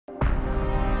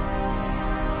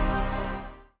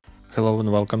Hello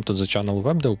and welcome to the channel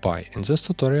WebDevPy. In this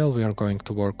tutorial we are going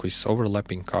to work with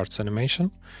overlapping cards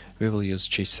animation. We will use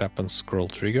GSAP and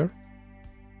ScrollTrigger.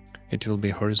 It will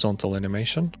be horizontal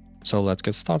animation, so let's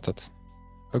get started.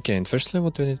 Okay, and firstly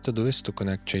what we need to do is to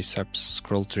connect GSAP's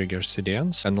ScrollTrigger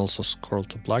CDNs and also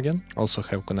Scroll2 plugin. Also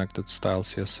have connected style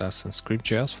CSS and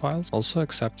script.js files. Also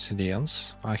accept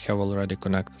CDNs. I have already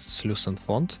connected Sleuth and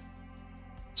Font,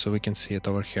 so we can see it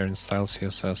over here in style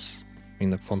CSS in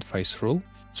the font face rule.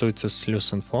 So it's a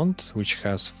Sleuth and Font, which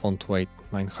has font weight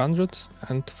 900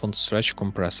 and font stretch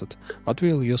compressed, but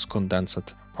we will use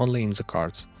condensed only in the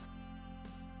cards.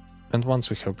 And once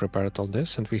we have prepared all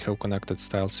this and we have connected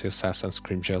style CSS and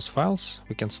script.js files,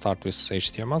 we can start with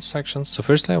HTML sections. So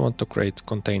firstly I want to create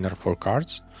container for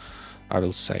cards. I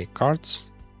will say cards,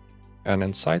 and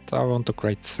inside I want to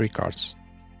create 3 cards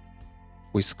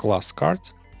with class card.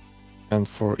 And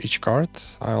for each card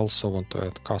I also want to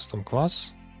add custom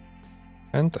class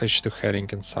and h2 heading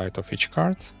inside of each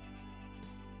card.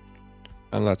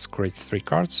 And let's create 3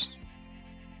 cards.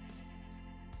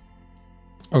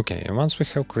 Okay, and once we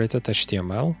have created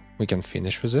HTML, we can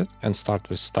finish with it and start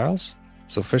with styles.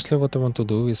 So firstly what I want to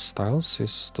do with styles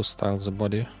is to style the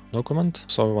body document.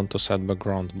 So I want to set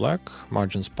background black,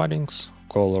 margins paddings,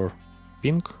 color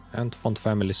pink, and font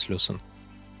family Sleuth.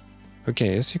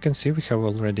 Okay, as you can see we have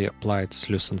already applied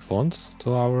Sleuth and Font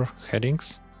to our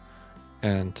headings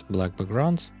and black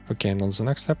background. Okay, and on the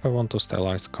next step I want to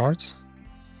stylize cards.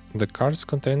 The cards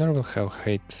container will have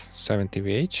height 70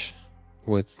 VH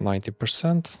with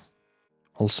 90%.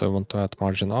 Also I want to add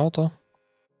margin auto.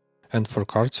 And for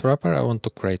cards wrapper I want to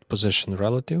create position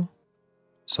relative.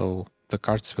 So the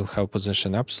cards will have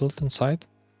position absolute inside.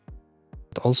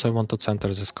 But also I want to center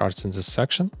these cards in this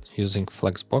section using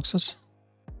flex boxes.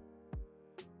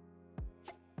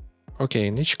 Okay,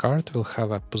 in each card will have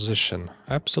a position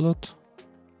absolute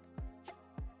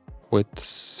with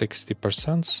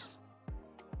 60%.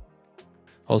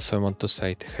 Also I want to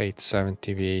set height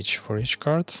 70 VH for each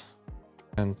card,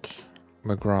 and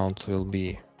background will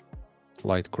be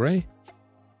light gray.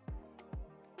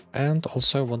 And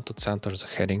also I want to center the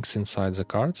headings inside the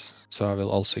cards, so I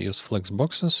will also use flex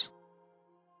boxes.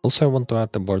 Also I want to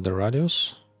add the border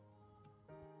radius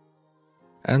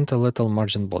and a little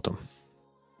margin bottom.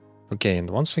 Okay, and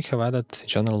once we have added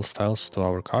general styles to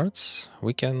our cards,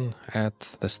 we can add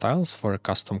the styles for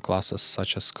custom classes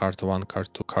such as card 1, card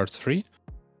 2, card 3.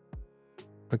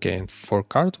 Okay, and for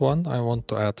card 1 I want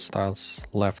to add styles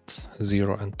left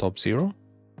 0 and top 0.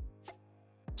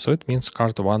 So it means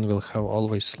card 1 will have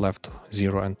always left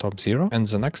 0 and top 0, and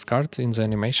the next card in the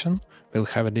animation will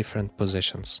have different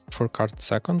positions. For card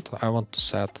 2 I want to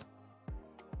set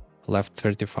left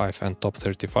 35 and top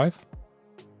 35.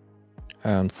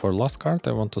 And for last card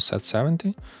I want to set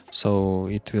 70, so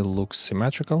it will look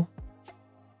symmetrical.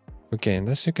 Okay, and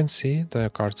as you can see,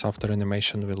 the cards after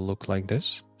animation will look like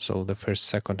this. So the first,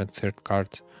 second and third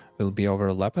card will be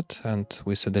overlapped and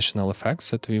with additional effects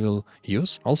that we will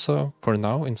use. Also, for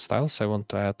now in styles I want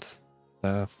to add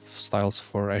the styles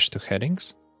for h2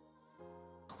 headings.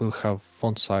 We'll have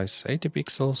font size 80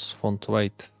 pixels, font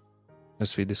weight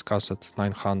as we discussed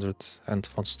 900, and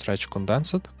font stretch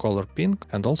condensed, color pink,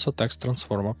 and also text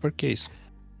transform uppercase.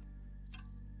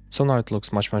 So now it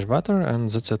looks much better, and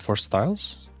that's it for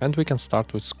styles, and we can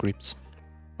start with scripts.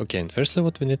 Okay, and firstly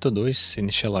what we need to do is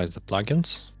initialize the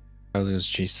plugins. I'll use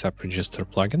GSAP register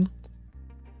plugin.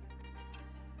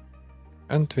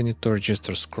 And we need to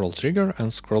register ScrollTrigger and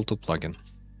Scroll2 plugin.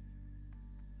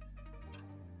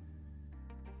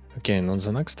 Okay, and on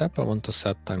the next step I want to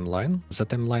set timeline. The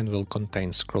timeline will contain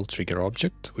ScrollTrigger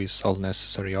object with all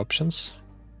necessary options.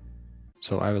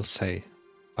 So I will say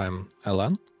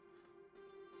timeLN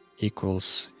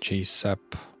equals GSAP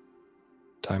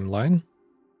timeline.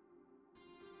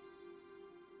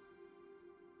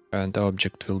 And the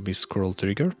object will be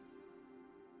ScrollTrigger.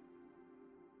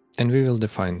 And we will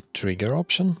define trigger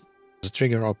option. The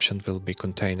trigger option will be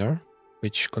container,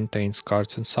 which contains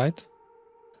cards inside.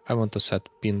 I want to set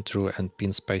pin true and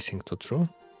pin spacing to true.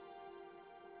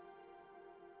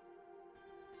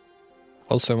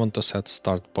 Also I want to set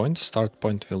start point. Start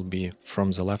point will be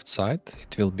from the left side.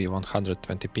 It will be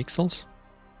 120 pixels.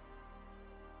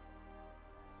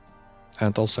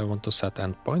 And also I want to set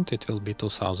end point. It will be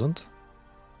 2000.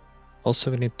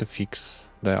 Also we need to fix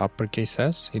the uppercase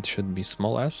S. It should be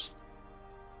small s.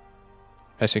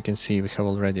 As you can see we have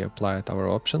already applied our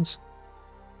options.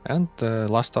 And the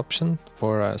last option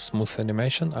for a smooth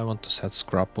animation, I want to set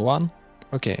scrub 1.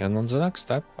 Okay, and on the next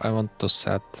step, I want to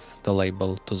set the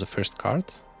label to the first card.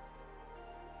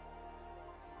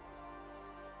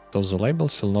 So the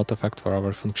labels will not affect for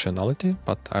our functionality,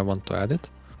 but I want to add it.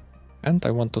 And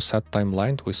I want to set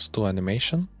timeline with 2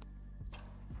 animation.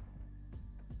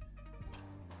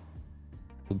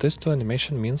 This 2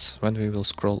 animation means when we will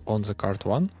scroll on the card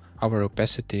 1, our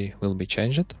opacity will be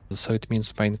changed. So it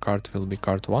means main card will be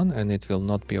card 1 and it will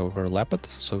not be overlapped.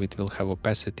 So it will have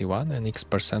opacity 1 and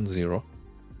X% 0.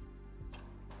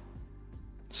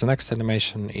 The next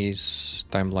animation is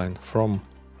timeline from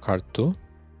card 2.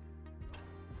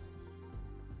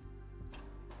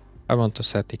 I want to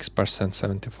set X%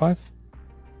 75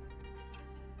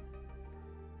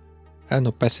 and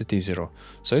opacity 0.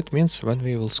 So it means when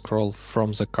we will scroll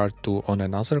from the card 2 on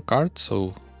another card,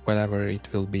 so whenever it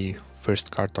will be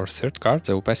first card or third card,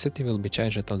 the opacity will be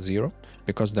changed on 0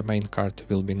 because the main card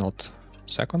will be not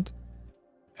second.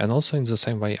 And also in the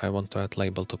same way I want to add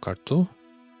label to card 2.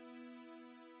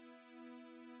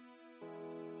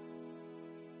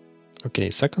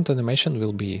 Okay, second animation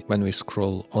will be when we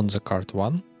scroll on the card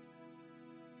 1.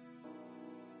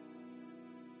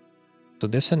 So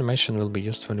this animation will be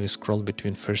used when we scroll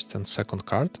between first and second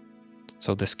card.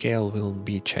 So the scale will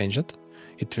be changed.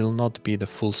 It will not be the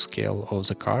full scale of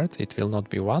the card. It will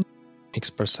not be 1.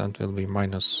 X% will be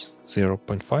minus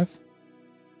 0.5.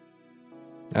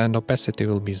 And opacity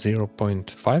will be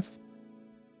 0.5.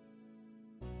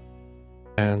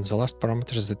 And the last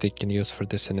parameters that you can use for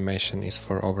this animation is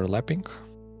for overlapping.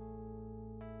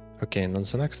 Okay, and on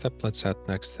the next step, let's add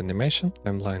next animation,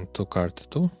 timeline to card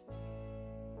 2.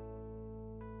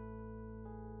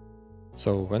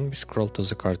 So when we scroll to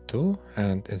the card 2,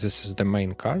 and this is the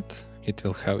main card, it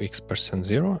will have X%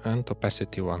 0 and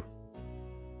opacity 1.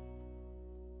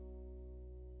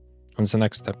 On the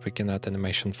next step, we can add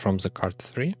animation from the card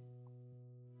 3.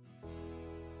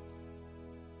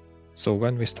 So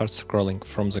when we start scrolling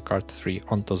from the card 3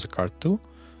 onto the card 2,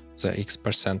 the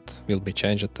X% will be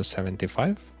changed to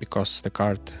 75 because the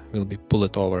card will be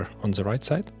pulled over on the right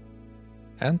side,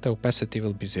 and the opacity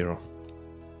will be 0.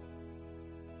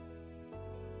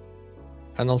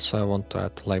 And also I want to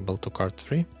add label to card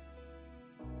 3.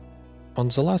 On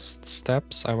the last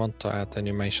steps, I want to add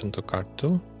animation to card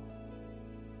 2.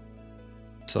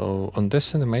 So on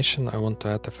this animation, I want to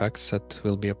add effects that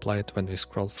will be applied when we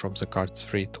scroll from the card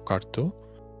 3 to card 2.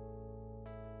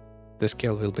 The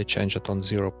scale will be changed on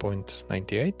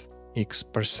 0.98.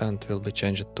 X% will be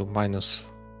changed to minus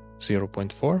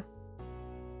 0.4.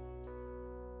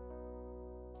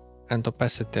 And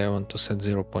opacity I want to set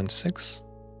 0.6.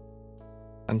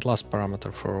 And last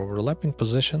parameter for overlapping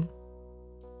position.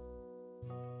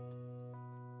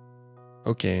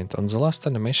 Okay, and on the last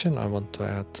animation I want to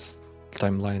add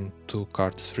timeline to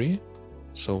card 3.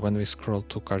 So when we scroll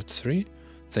to card 3,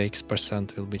 the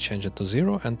X% will be changed to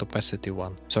 0 and opacity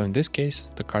 1. So in this case,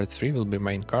 the card 3 will be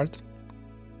main card.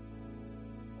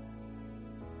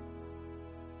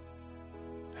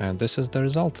 And this is the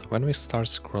result. When we start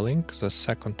scrolling, the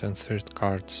second and third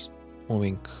cards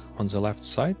moving on the left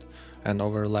side and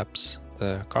overlaps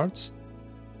the cards.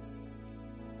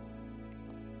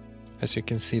 As you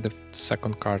can see, the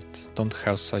second card don't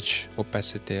have such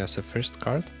opacity as the first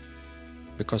card,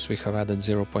 because we have added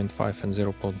 0.5 and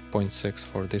 0.6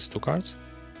 for these two cards.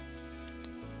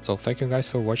 So thank you guys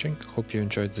for watching, hope you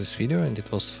enjoyed this video and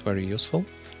it was very useful.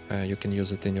 You can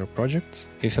use it in your project.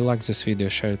 If you like this video,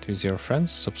 share it with your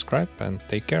friends, subscribe and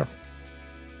take care.